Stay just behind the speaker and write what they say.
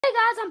Hey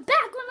guys, I'm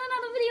back with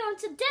another video, and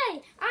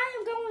today I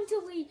am going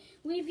to be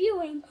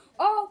reviewing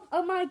all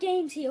of my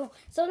games here.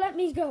 So let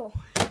me go.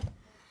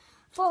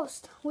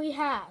 First, we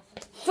have...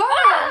 What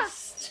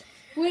are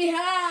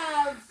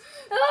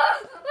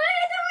you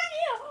doing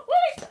here?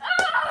 Wait!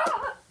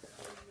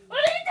 What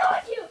are you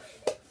doing here?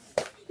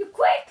 You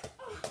quick!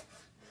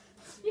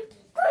 You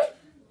quick!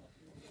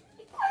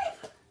 You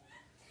quick!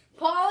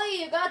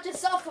 Polly, you got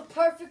yourself a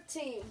perfect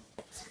team.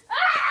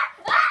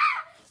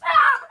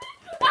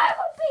 I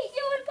will beat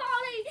you and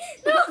Polly!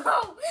 No!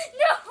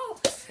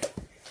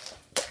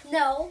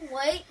 No,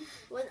 wait.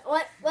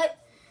 What?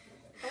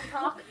 Don't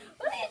talk.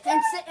 What are you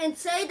doing? And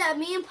say that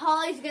me and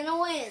Polly's gonna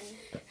win.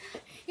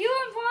 You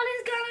and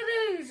Polly's gonna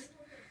lose!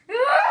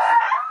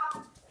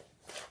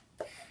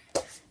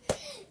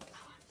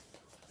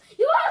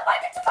 You wanna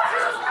break into my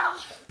house now?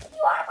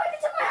 You wanna break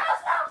into my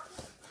house now?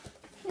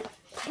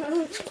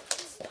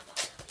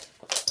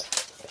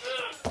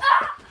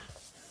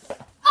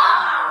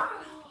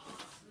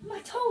 My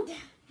toe down.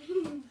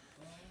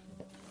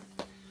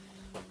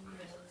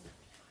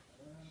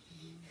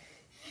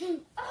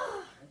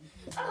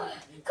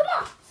 Come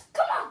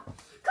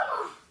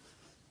on.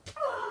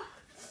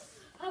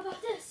 How about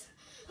this?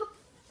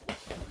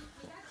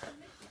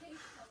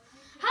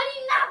 How do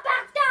you not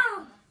back down?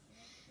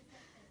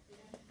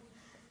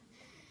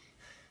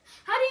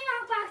 How do you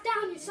not back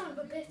down, you son of a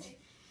bitch?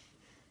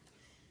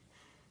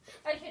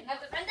 I should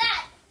never done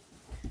that.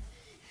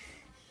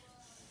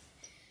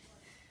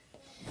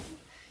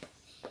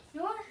 You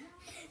know what?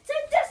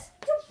 Take this.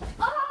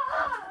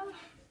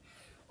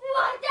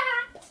 Like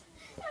that.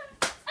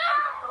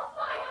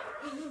 My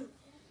arm.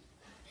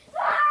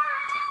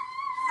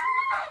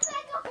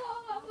 Like a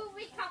horror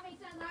movie coming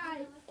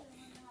tonight.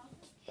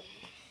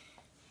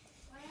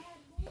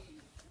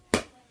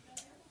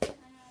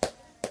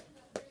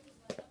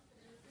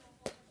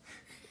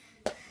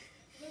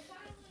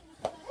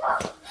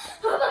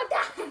 How about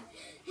that?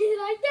 You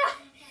like that?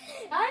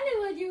 I knew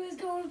what you was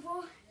going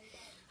for.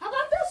 How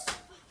about this?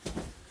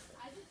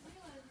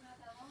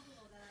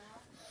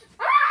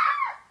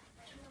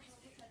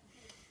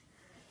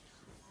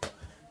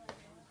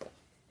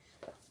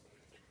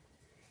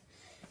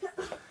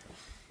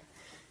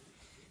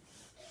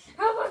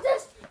 How about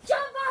this?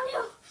 Jump on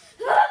you!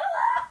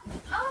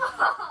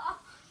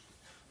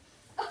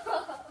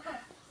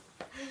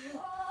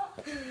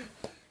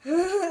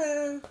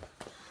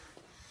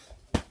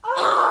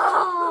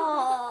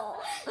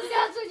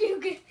 That's what you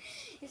get.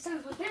 You son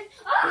of a bitch.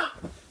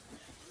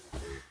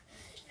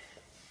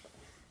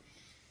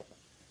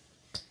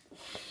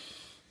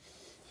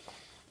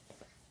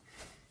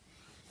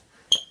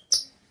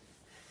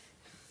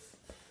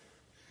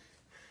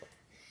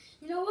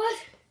 You know what?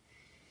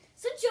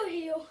 Since you're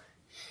here,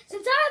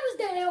 since I was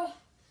there,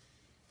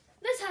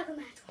 let's have a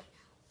match right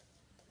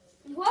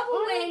now. And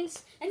whoever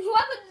wins and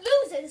whoever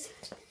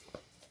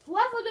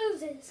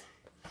loses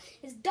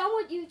is done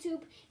with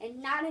YouTube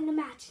and not in the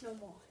match no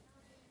more.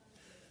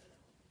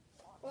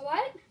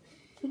 Alright?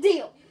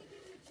 Deal.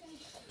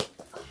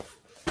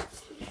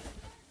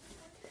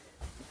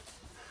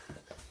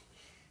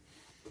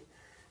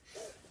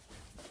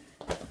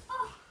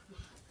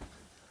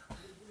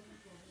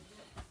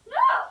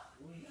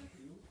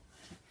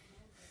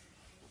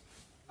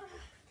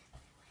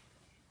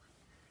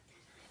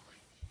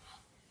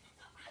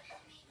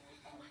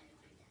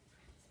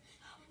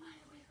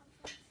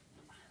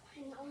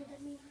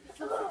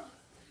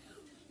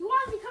 You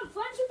want to become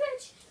friends, you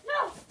bitch? No!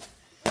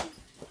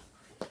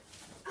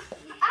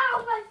 Ow,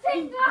 my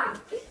finger!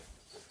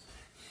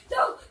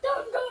 Don't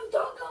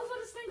go for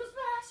the finger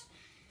splash!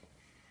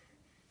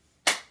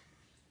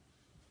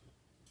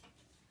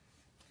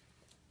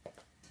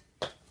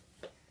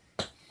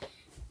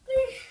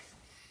 Please.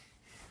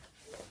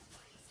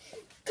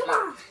 Come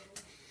on!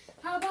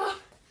 How about...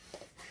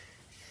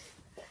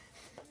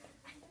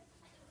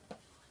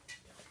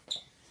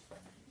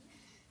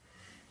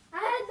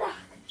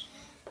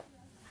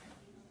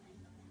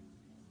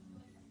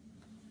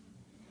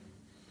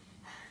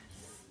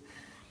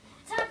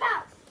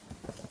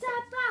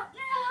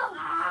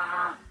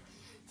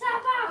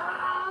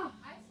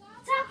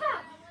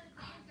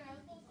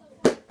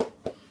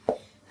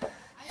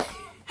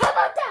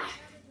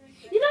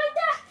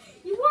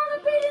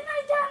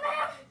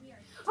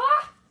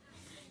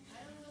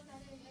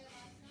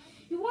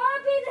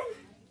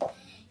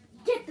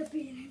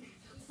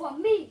 For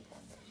me.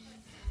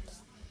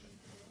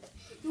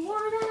 You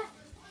want that?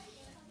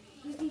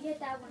 You can get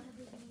that one.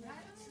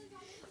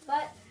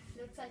 But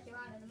looks like you're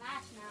out of the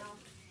match now.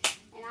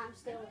 And I'm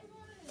still.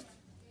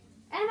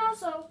 And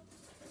also,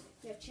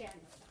 your chair.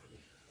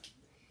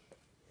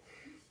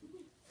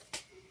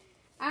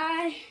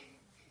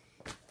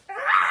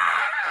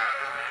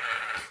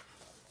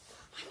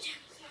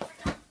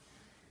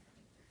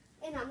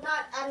 And I'm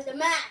not out of the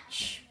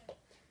match.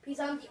 Because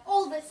I'm the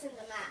oldest in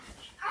the match.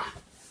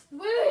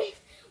 Wait.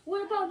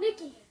 What about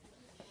Nikki?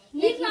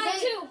 Nikki's 9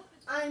 too.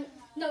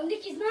 No,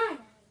 Nikki's 9.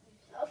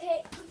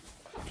 Okay.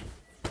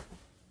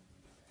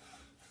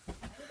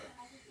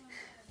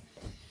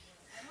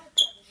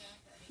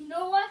 You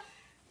know what?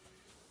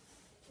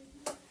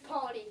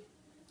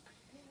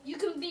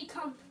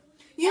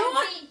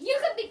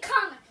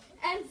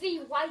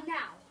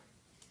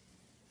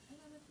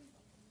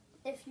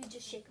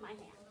 shake my hand.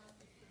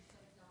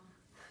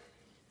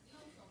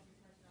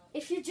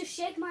 If you just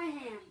shake my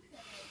hand,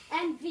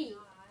 and V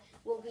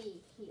will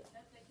be here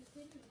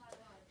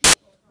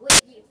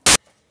with you.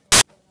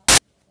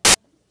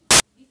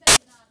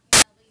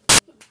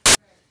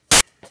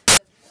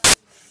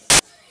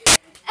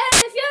 And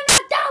if you're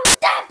not down with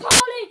that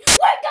party,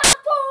 we got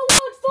 4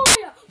 awards for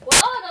you.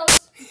 What are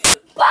those?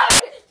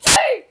 Party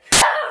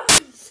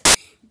hands!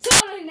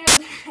 Totally know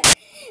that.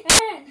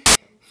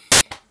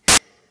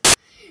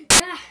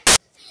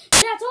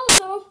 And that's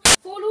also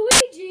for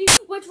Luigi,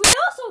 which we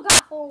also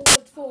got 4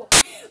 awards for.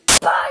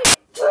 Buy it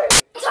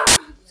 3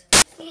 times!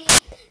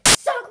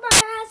 Suck my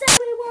ass,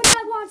 everyone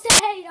that wants to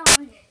hate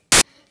on me.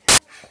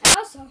 And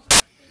also,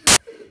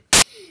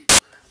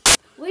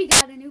 we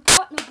got a new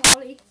partner,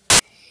 Polly.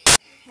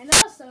 And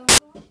also,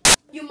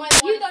 You might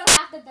you want don't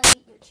have to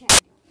delete your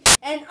channel.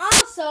 and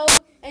also,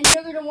 and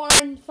you're gonna want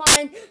to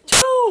find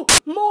 2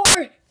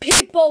 more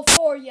people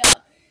for you.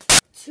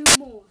 2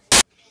 more.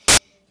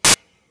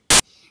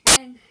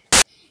 And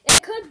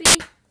it could be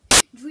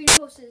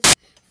Dreamhost's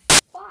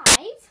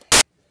 5.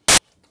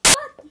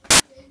 But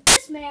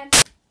this man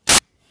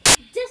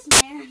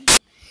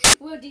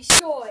will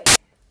destroy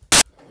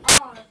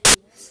all of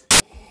these.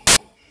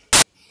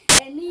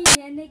 And me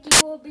and Nikki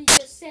will be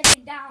just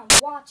sitting down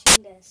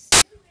watching this.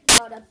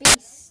 While the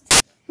beast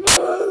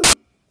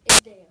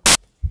is there.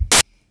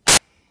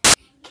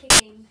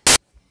 Kicking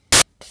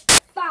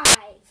 5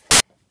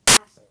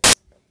 asses.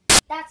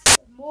 That's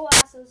more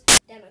asses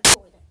than a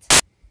toilet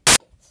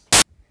gets.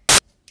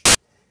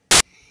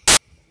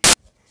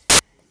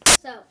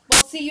 So,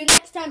 We'll see you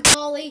next time,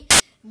 Polly.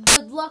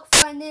 Good luck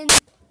finding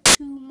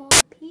 2 more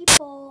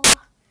people.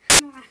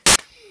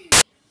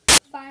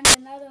 find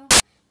another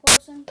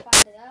person,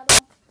 find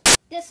another.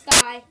 This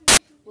guy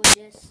will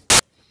just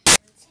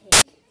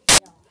take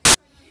it on.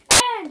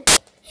 And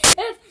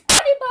if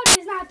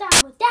anybody's not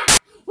down with that,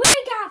 we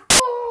got 4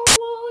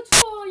 awards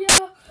for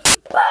you.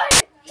 Bye!